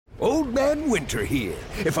Old Man Winter here.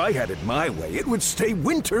 If I had it my way, it would stay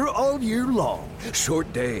winter all year long.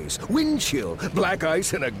 Short days, wind chill, black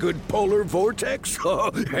ice, and a good polar vortex.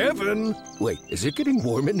 Oh, heaven! Wait, is it getting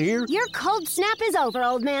warm in here? Your cold snap is over,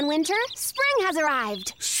 Old Man Winter. Spring has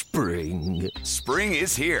arrived. Spring. Spring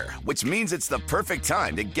is here, which means it's the perfect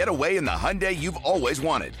time to get away in the Hyundai you've always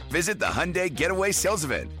wanted. Visit the Hyundai Getaway Sales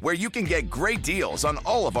Event, where you can get great deals on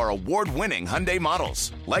all of our award-winning Hyundai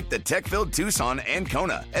models, like the tech-filled Tucson and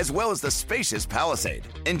Kona, as well as the spacious Palisade.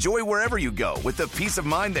 Enjoy wherever you go with the peace of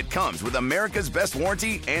mind that comes with America's best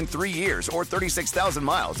warranty and 3 years or 36,000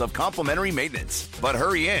 miles of complimentary maintenance. But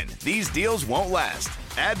hurry in, these deals won't last.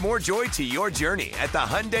 Add more joy to your journey at the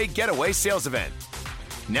Hyundai Getaway Sales Event.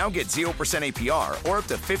 Now get 0% APR or up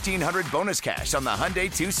to $1,500 bonus cash on the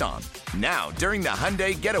Hyundai Tucson. Now, during the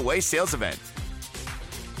Hyundai Getaway Sales Event.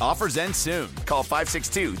 Offers end soon. Call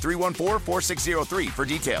 562-314-4603 for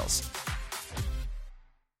details.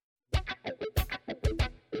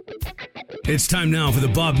 It's time now for the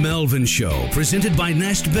Bob Melvin Show, presented by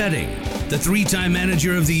Nest Bedding. The 3-time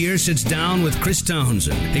Manager of the Year sits down with Chris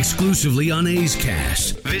Townsend, exclusively on A's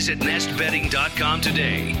Cast. Visit nestbedding.com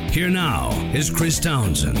today. Here now is Chris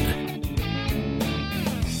Townsend.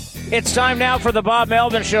 It's time now for the Bob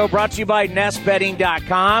Melvin Show, brought to you by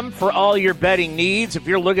nestbedding.com. For all your bedding needs, if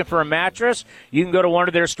you're looking for a mattress, you can go to one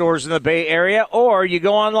of their stores in the Bay Area, or you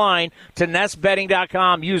go online to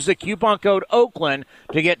nestbedding.com. Use the coupon code Oakland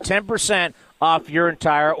to get 10% off your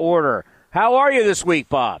entire order. How are you this week,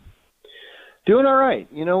 Bob? Doing all right.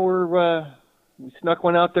 You know, we snuck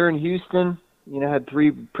one out there in Houston. You know, had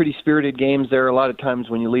 3 pretty spirited games there. A lot of times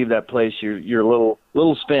when you leave that place, you're a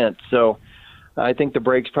little spent. So I think the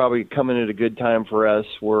break's probably coming at a good time for us.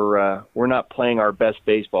 We're not playing our best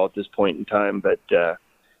baseball at this point in time, but you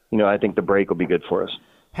know, I think the break will be good for us.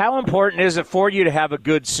 How important is it for you to have a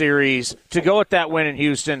good series, to go with that win in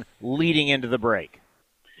Houston leading into the break?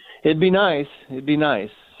 It'd be nice.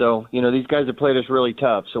 So, you know, these guys have played us really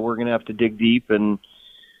tough, so we're going to have to dig deep and,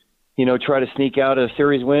 you know, try to sneak out a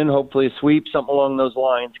series win, hopefully a sweep, something along those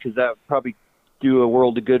lines, because that would probably do a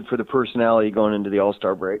world of good for the personality going into the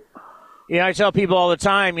All-Star break. You know, I tell people all the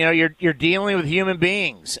time, you know, you're dealing with human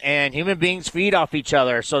beings, and human beings feed off each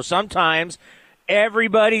other. So sometimes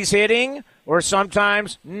everybody's hitting, or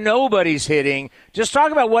sometimes nobody's hitting. Just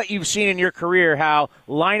talk about what you've seen in your career, how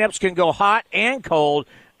lineups can go hot and cold.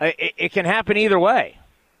 It can happen either way.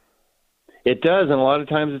 It does, and a lot of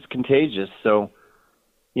times it's contagious. So,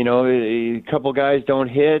 you know, a couple guys don't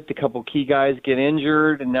hit, a couple key guys get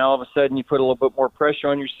injured, and now all of a sudden you put a little bit more pressure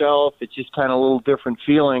on yourself. It's just kind of a little different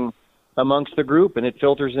feeling amongst the group, and it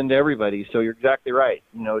filters into everybody. So you're exactly right.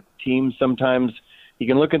 You know, teams sometimes you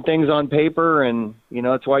can look at things on paper, and, you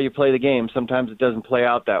know, that's why you play the game. Sometimes it doesn't play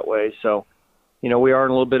out that way. So, you know, we are in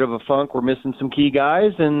a little bit of a funk. We're missing some key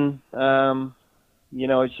guys, and, you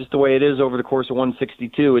know, it's just the way it is over the course of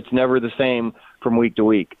 162. It's never the same from week to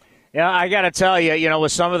week. Yeah, I got to tell you, you know,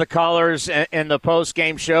 with some of the colors in the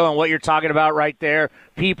post-game show and what you're talking about right there,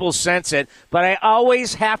 people sense it. But I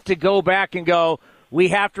always have to go back and go, we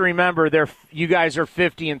have to remember you guys are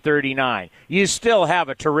 50-39. You still have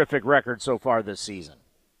a terrific record so far this season.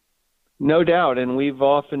 No doubt, and we've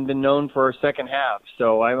often been known for our second half.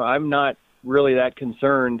 So I'm not really that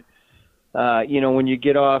concerned. You know, when you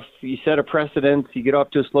get off, you set a precedent, you get off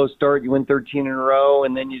to a slow start, you win 13 in a row,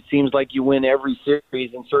 and then it seems like you win every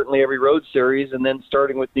series and certainly every road series. And then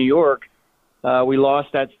starting with New York, we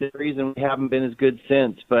lost that series and we haven't been as good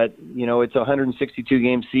since. But, you know, it's a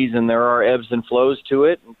 162-game season. There are ebbs and flows to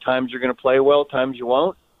it. And times you're going to play well, times you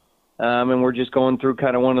won't. And we're just going through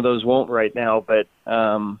kind of one of those won't right now. But,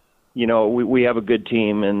 you know, we have a good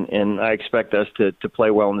team, and I expect us to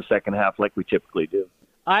play well in the second half like we typically do.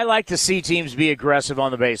 I like to see teams be aggressive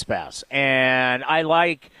on the base pass, and I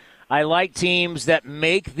like teams that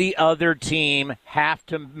make the other team have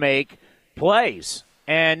to make plays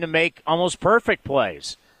and to make almost perfect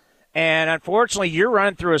plays. And unfortunately, you're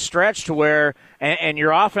running through a stretch to where, and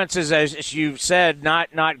your offense is, as you've said,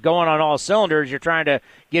 not going on all cylinders. You're trying to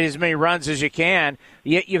get as many runs as you can.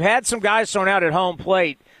 You've had some guys thrown out at home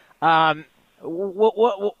plate. How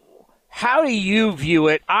do you view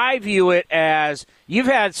it? I view it as you've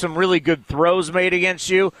had some really good throws made against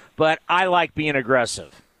you, but I like being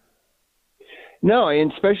aggressive. No,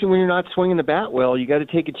 and especially when you're not swinging the bat well, you got to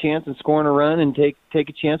take a chance and scoring a run, and take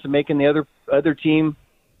a chance of making the other team,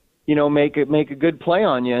 you know, make a good play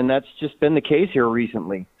on you, and that's just been the case here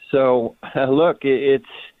recently. So look, it's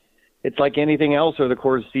like anything else over the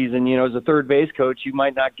course of the season. You know, as a third base coach, you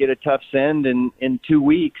might not get a tough send in 2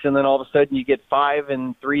 weeks, and then all of a sudden you get 5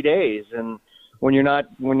 in 3 days. And when you're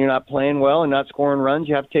not playing well and not scoring runs,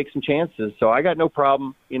 you have to take some chances. So I got no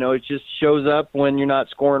problem. It just shows up when you're not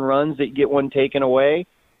scoring runs that you get one taken away.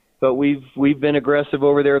 But we've been aggressive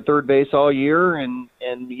over there at third base all year, and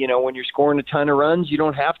when you're scoring a ton of runs, you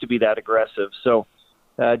don't have to be that aggressive. So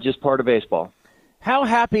just part of baseball. How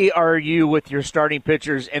happy are you with your starting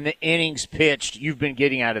pitchers and the innings pitched you've been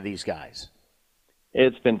getting out of these guys?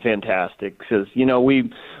 It's been fantastic because,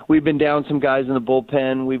 we've been down some guys in the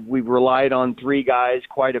bullpen. We've relied on 3 guys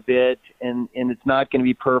quite a bit, and it's not going to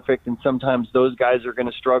be perfect, and sometimes those guys are going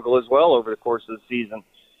to struggle as well over the course of the season.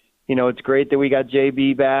 It's great that we got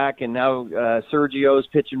JB back, and now Sergio's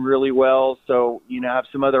pitching really well, so have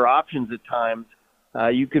some other options at times.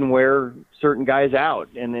 You can wear certain guys out,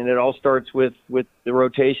 and it all starts with the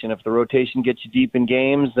rotation. If the rotation gets you deep in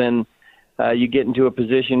games, then you get into a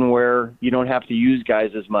position where you don't have to use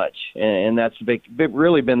guys as much, and that's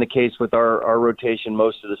really been the case with our rotation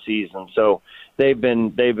most of the season. So they've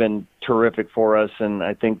been terrific for us, and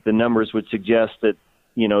I think the numbers would suggest that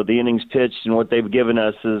the innings pitched and what they've given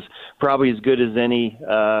us is probably as good as any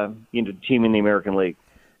team in the American League.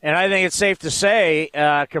 And I think it's safe to say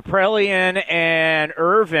Kaprielian and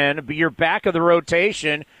Irvin, your back of the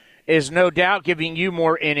rotation, is no doubt giving you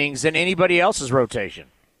more innings than anybody else's rotation.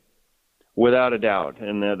 Without a doubt,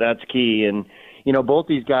 and that's key. And, both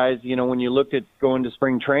these guys, when you looked at going to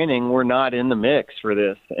spring training, we're not in the mix for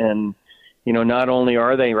this. And, not only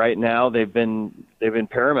are they right now, they've been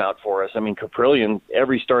paramount for us. I mean, Kaprielian,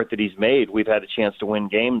 every start that he's made, we've had a chance to win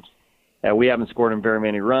games. We haven't scored him very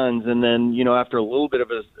many runs. And then, after a little bit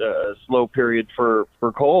of a slow period for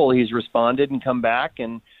Cole, he's responded and come back,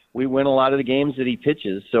 and we win a lot of the games that he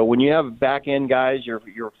pitches. So when you have back-end guys, your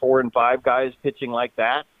 4 and 5 guys pitching like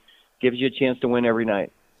that, gives you a chance to win every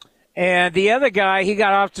night. And the other guy, he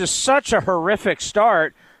got off to such a horrific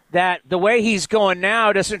start that the way he's going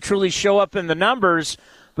now doesn't truly show up in the numbers.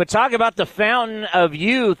 But talk about the fountain of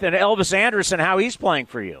youth and Elvis Anderson, how he's playing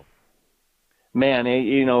for you. Man,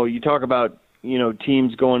 you talk about,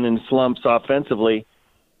 teams going in slumps offensively,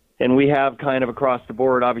 and we have kind of across the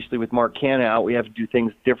board, obviously with Mark Canha out, we have to do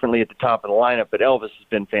things differently at the top of the lineup, but Elvis has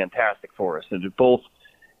been fantastic for us. And both,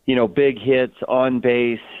 big hits on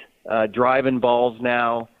base, driving balls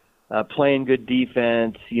now, playing good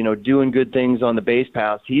defense, doing good things on the base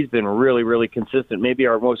paths. He's been really, really consistent, maybe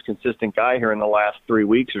our most consistent guy here in the last 3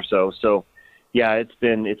 weeks or so. So, yeah, it's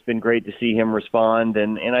been great to see him respond,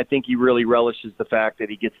 and I think he really relishes the fact that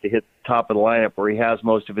he gets to hit the top of the lineup where he has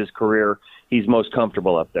most of his career. He's most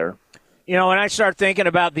comfortable up there. When I start thinking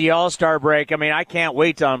about the All-Star break, I can't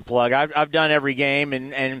wait to unplug. I've done every game,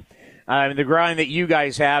 and the grind that you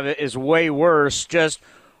guys have is way worse. Just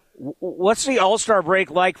what's the All-Star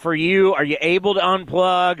break like for you? Are you able to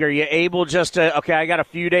unplug? Are you able just to, okay, I got a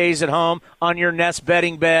few days at home on your Nest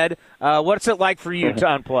bedding bed. What's it like for you to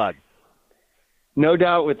unplug? No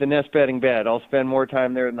doubt with the Nest bedding bed. I'll spend more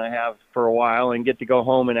time there than I have for a while and get to go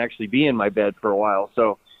home and actually be in my bed for a while.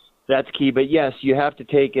 So that's key. But, yes, you have to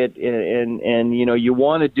take it, and you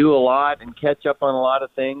want to do a lot and catch up on a lot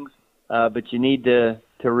of things, but you need to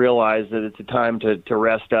realize that it's a time to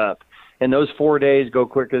rest up. And those 4 days go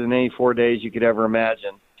quicker than any 4 days you could ever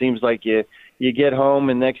imagine. Seems like you get home,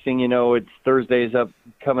 and next thing you know, it's Thursday's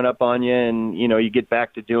coming up on you, and, you get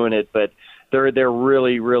back to doing it. But they're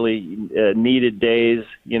really, really needed days,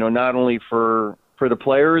 not only for the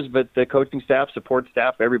players, but the coaching staff, support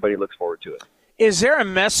staff, everybody looks forward to it. Is there a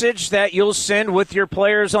message that you'll send with your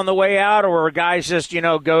players on the way out, or are guys just,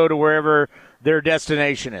 go to wherever their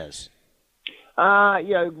destination is?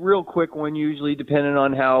 Yeah, real quick one, usually, depending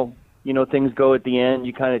on how, things go at the end.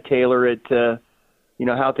 You kind of tailor it to,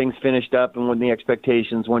 how things finished up and what the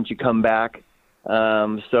expectations once you come back.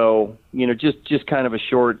 So, just kind of a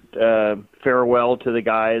short farewell to the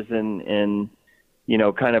guys and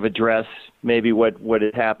kind of address maybe what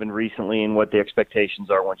had happened recently and what the expectations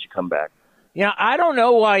are once you come back. Yeah, I don't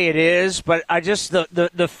know why it is, but I just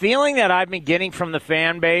the feeling that I've been getting from the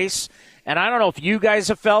fan base, and I don't know if you guys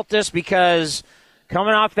have felt this, because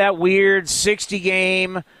coming off that weird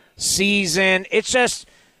 60-game season, it's just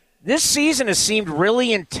this season has seemed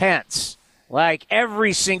really intense. Like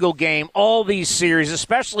every single game, all these series,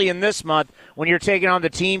 especially in this month when you're taking on the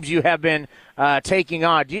teams you have been taking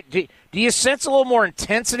on. Do you sense a little more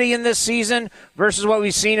intensity in this season versus what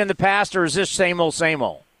we've seen in the past, or is this same old, same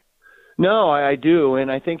old? No, I do,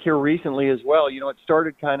 and I think here recently as well. It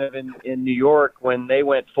started kind of in New York when they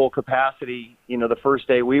went full capacity, the first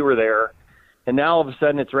day we were there. And now all of a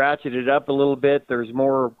sudden it's ratcheted up a little bit. There's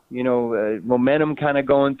more, momentum kind of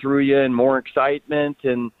going through you and more excitement,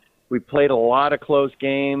 and we played a lot of close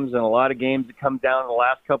games and a lot of games that come down in the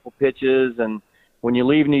last couple pitches. And, when you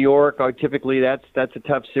leave New York, typically that's a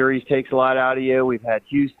tough series, takes a lot out of you. We've had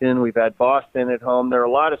Houston, we've had Boston at home. There are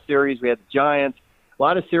a lot of series. We had the Giants, a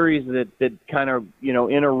lot of series that kind of,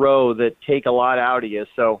 in a row that take a lot out of you.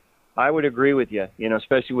 So I would agree with you,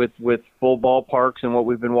 especially with full ballparks and what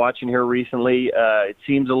we've been watching here recently. It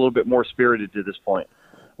seems a little bit more spirited to this point.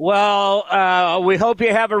 Well, we hope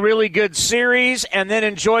you have a really good series and then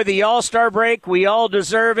enjoy the All-Star break. We all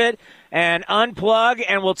deserve it. And unplug,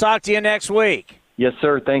 and we'll talk to you next week. Yes,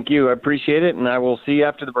 sir. Thank you. I appreciate it, and I will see you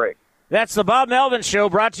after the break. That's the Bob Melvin Show,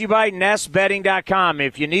 brought to you by NestBedding.com.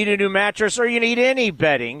 If you need a new mattress or you need any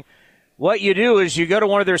bedding, what you do is you go to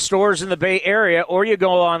one of their stores in the Bay Area or you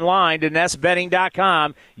go online to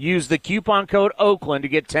NestBedding.com. Use the coupon code Oakland to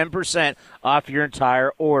get 10% off your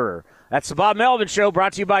entire order. That's the Bob Melvin Show,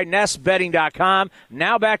 brought to you by NestBedding.com.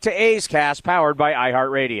 Now back to A's Cast, powered by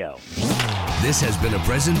iHeartRadio. This has been a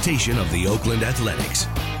presentation of the Oakland Athletics.